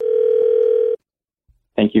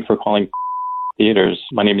calling theaters.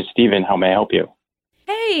 My name is Steven. How may I help you?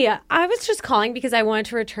 Hey, I was just calling because I wanted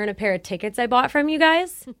to return a pair of tickets I bought from you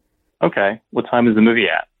guys. Okay. What time is the movie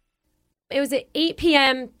at? It was at 8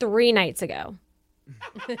 p.m. 3 nights ago.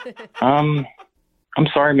 I'm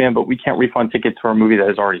sorry, man, but we can't refund tickets for a movie that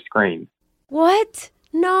is already screened. What?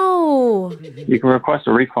 No. You can request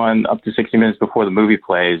a refund up to 60 minutes before the movie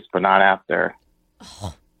plays, but not after.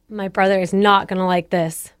 Oh, my brother is not going to like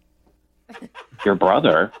this. Your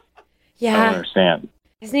brother? Yeah. I don't understand.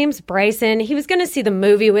 His name's Bryson. He was going to see the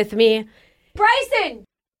movie with me. Bryson!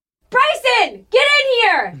 Bryson! Get in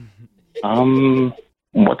here!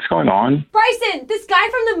 What's going on? Bryson! This guy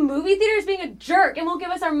from the movie theater is being a jerk and won't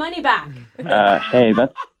give us our money back. Hey,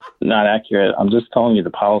 that's not accurate. I'm just telling you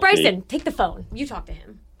the policy. Bryson, take the phone. You talk to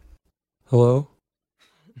him. Hello?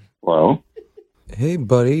 Hello? Hey,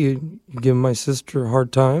 buddy, you giving my sister a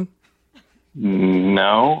hard time?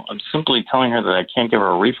 No, I'm simply telling her that I can't give her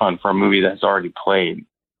a refund for a movie that's already played.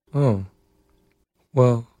 Oh.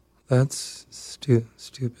 Well, that's stupid.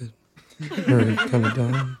 Or kind of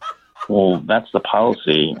dumb. Well, that's the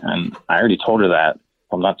policy, and I already told her that.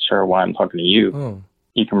 I'm not sure why I'm talking to you. Oh.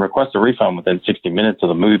 You can request a refund within 60 minutes of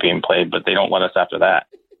the movie being played, but they don't let us after that.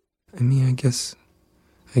 I mean, I guess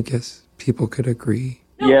people could agree.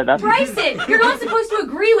 No, yeah, that's... Bryson, you're not supposed to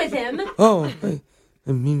agree with him. Oh,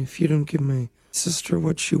 I mean, if you don't give my sister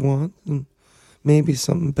what she wants, then maybe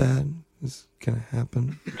something bad is gonna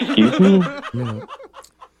happen. Excuse me? You know,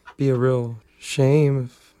 be a real shame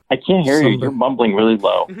if I can't hear you. You're mumbling really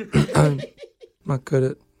low. I'm not good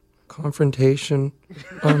at confrontation.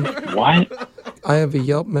 What? I have a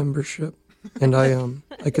Yelp membership, and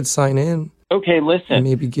I could sign in. Okay, listen. And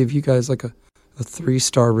maybe give you guys like a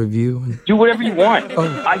 3-star review. And do whatever you want.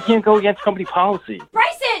 I can't go against company policy.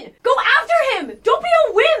 Bryson, go after him. Don't be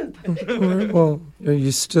a wimp. All right, well, are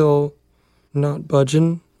you still not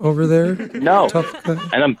budging over there? No. Tough guy?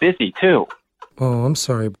 And I'm busy, too. Oh, I'm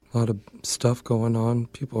sorry. A lot of stuff going on.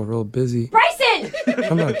 People are real busy. Bryson!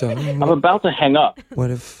 I'm not done. I'm about to hang up. What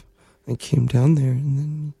if I came down there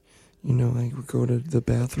and then, I would go to the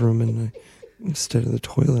bathroom and instead of the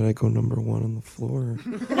toilet, I go number 1 on the floor.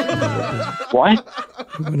 What?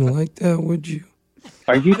 You wouldn't like that, would you?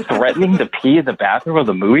 Are you threatening to pee in the bathroom of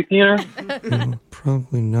the movie theater? No,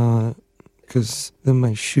 probably not. Because then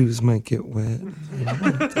my shoes might get wet.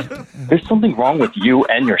 There's something wrong with you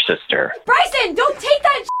and your sister. Bryson, don't take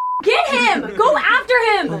that Get him! Go after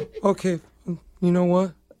him! Okay, you know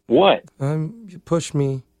what? What? You pushed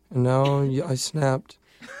me, and now I snapped.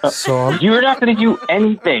 So You're not going to do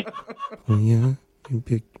anything. Well, yeah,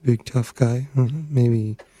 you big tough guy.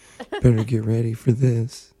 Maybe better get ready for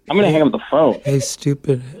this. I'm going to hang up the phone. Hey,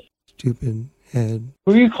 stupid head.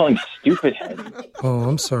 Who are you calling stupid head? Oh,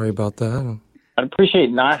 I'm sorry about that. I'd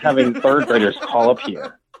appreciate not having third graders call up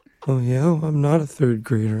here. Oh, yeah? Well, I'm not a third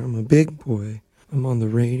grader. I'm a big boy. I'm on the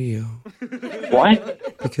radio.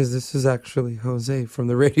 What? Because this is actually Jose from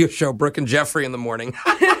the radio show Brooke and Jeffrey in the Morning.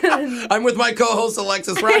 I'm with my co-host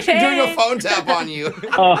Alexis. We're actually doing a phone tap on you.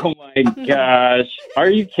 Oh my gosh. Are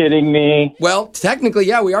you kidding me? Well, technically,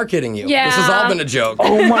 yeah, we are kidding you. Yeah. This has all been a joke.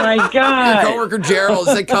 Oh my god. Your coworker Gerald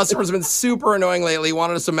said customers have been super annoying lately,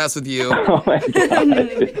 wanted us to mess with you. Oh my god.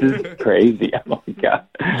 This is crazy. Oh my god.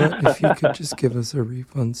 But if you could just give us a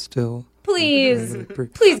refund still. Please.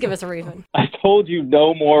 Please give us a refund. I told you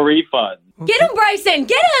no more refunds. Okay. Get him, Bryson!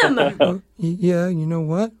 Get him! Yeah, you know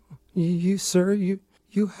what? You sir, you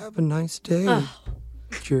have a nice day.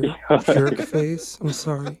 Jerk face. I'm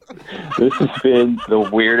sorry. This has been the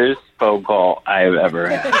weirdest phone call I've ever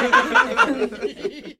had.